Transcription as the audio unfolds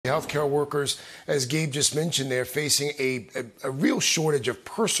Healthcare workers, as Gabe just mentioned, they're facing a real shortage of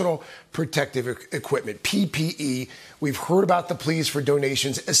personal protective equipment, PPE. We've heard about the pleas for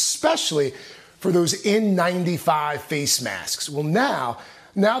donations, especially for those N95 face masks. Well, now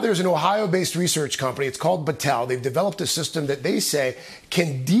there's an Ohio-based research company. It's called Battelle. They've developed a system that they say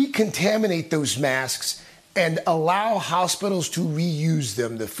can decontaminate those masks and allow hospitals to reuse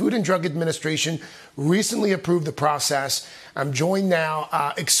them. The Food and Drug Administration recently approved the process. I'm joined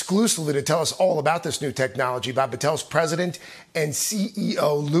now exclusively to tell us all about this new technology by Battelle's president and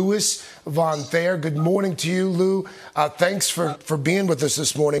CEO, Louis Von Thaer. Good morning to you, Lou. Thanks for being with us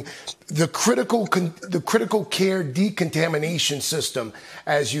this morning. The critical care decontamination system,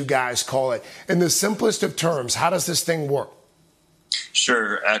 as you guys call it. In the simplest of terms, how does this thing work?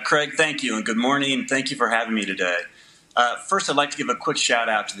 Sure. Craig, thank you, and good morning. Thank you for having me today. First, I'd like to give a quick shout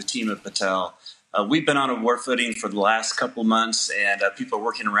out to the team at Battelle. We've been on a war footing for the last couple months, and people are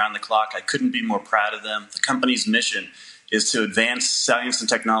working around the clock. I couldn't be more proud of them. The company's mission is to advance science and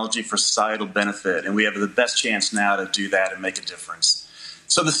technology for societal benefit, and we have the best chance now to do that and make a difference.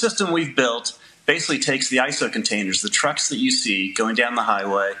 So the system we've built basically takes the ISO containers, the trucks that you see going down the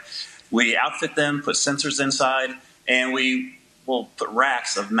highway. We outfit them, put sensors inside, and we'll put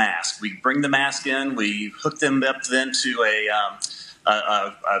racks of masks. We bring the mask in, we hook them up then to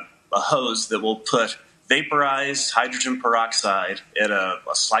a hose that will put vaporized hydrogen peroxide at a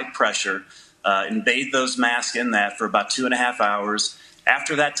slight pressure and bathe those masks in that for about 2.5 hours.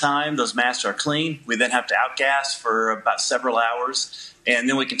 After that time, those masks are clean. We then have to outgas for about several hours, and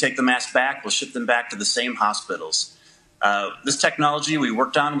then we can take the masks back. We'll ship them back to the same hospitals. This technology we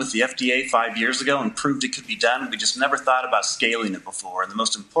worked on with the FDA 5 years ago and proved it could be done. We just never thought about scaling it before. And the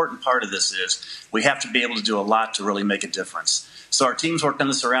most important part of this is we have to be able to do a lot to really make a difference. So our teams worked on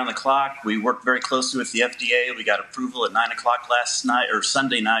this around the clock. We worked very closely with the FDA. We got approval at 9 o'clock last night or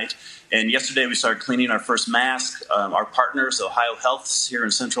Sunday night. And yesterday we started cleaning our first mask. Our partners, Ohio Health here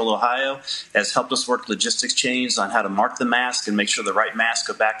in Central Ohio, has helped us work logistics chains on how to mark the mask and make sure the right masks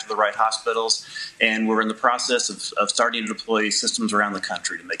go back to the right hospitals. And we're in the process of starting to deploy systems around the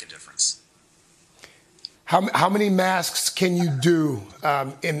country to make a difference. How many masks can you do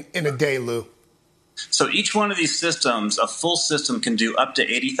in a day, Lou? So each one of these systems, a full system, can do up to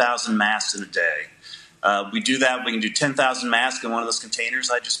 80,000 masks in a day. We do that. We can do 10,000 masks in one of those containers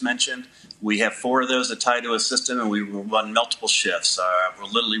I just mentioned. We have 4 of those that tie to a system, and we run multiple shifts.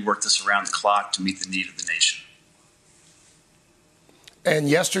 We'll literally work this around the clock to meet the need of the nation. And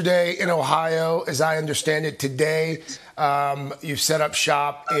yesterday in Ohio, as I understand it, today you've set up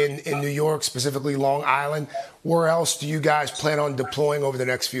shop in New York, specifically Long Island. Where else do you guys plan on deploying over the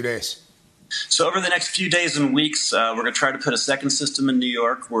next few days? So over the next few days and weeks, we're going to try to put a second system in New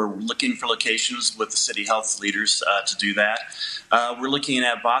York. We're looking for locations with the city health leaders to do that. We're looking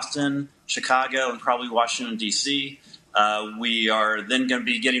at Boston, Chicago, and probably Washington, D.C. We are then going to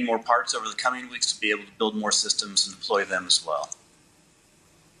be getting more parts over the coming weeks to be able to build more systems and deploy them as well.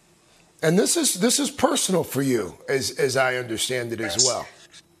 And this is personal for you, as I understand it as well.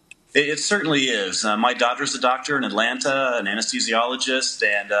 It certainly is. My daughter's a doctor in Atlanta, an anesthesiologist,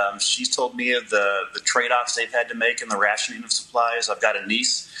 and she's told me of the trade-offs they've had to make in the rationing of supplies. I've got a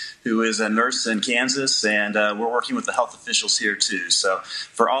niece who is a nurse in Kansas, and we're working with the health officials here too. So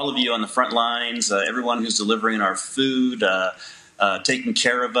for all of you on the front lines, everyone who's delivering our food, taking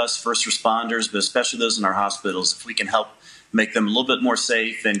care of us, first responders, but especially those in our hospitals, if we can help make them a little bit more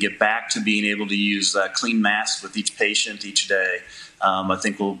safe and get back to being able to use clean masks with each patient each day, I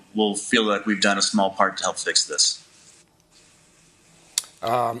think we'll feel like we've done a small part to help fix this.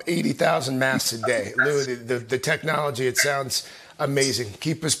 80,000 masks a day. Lou, the technology, it sounds amazing.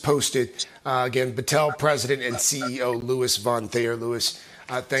 Keep us posted. Again, Battelle President and CEO Louis Von Thaer. Louis,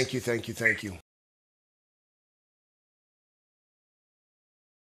 thank you.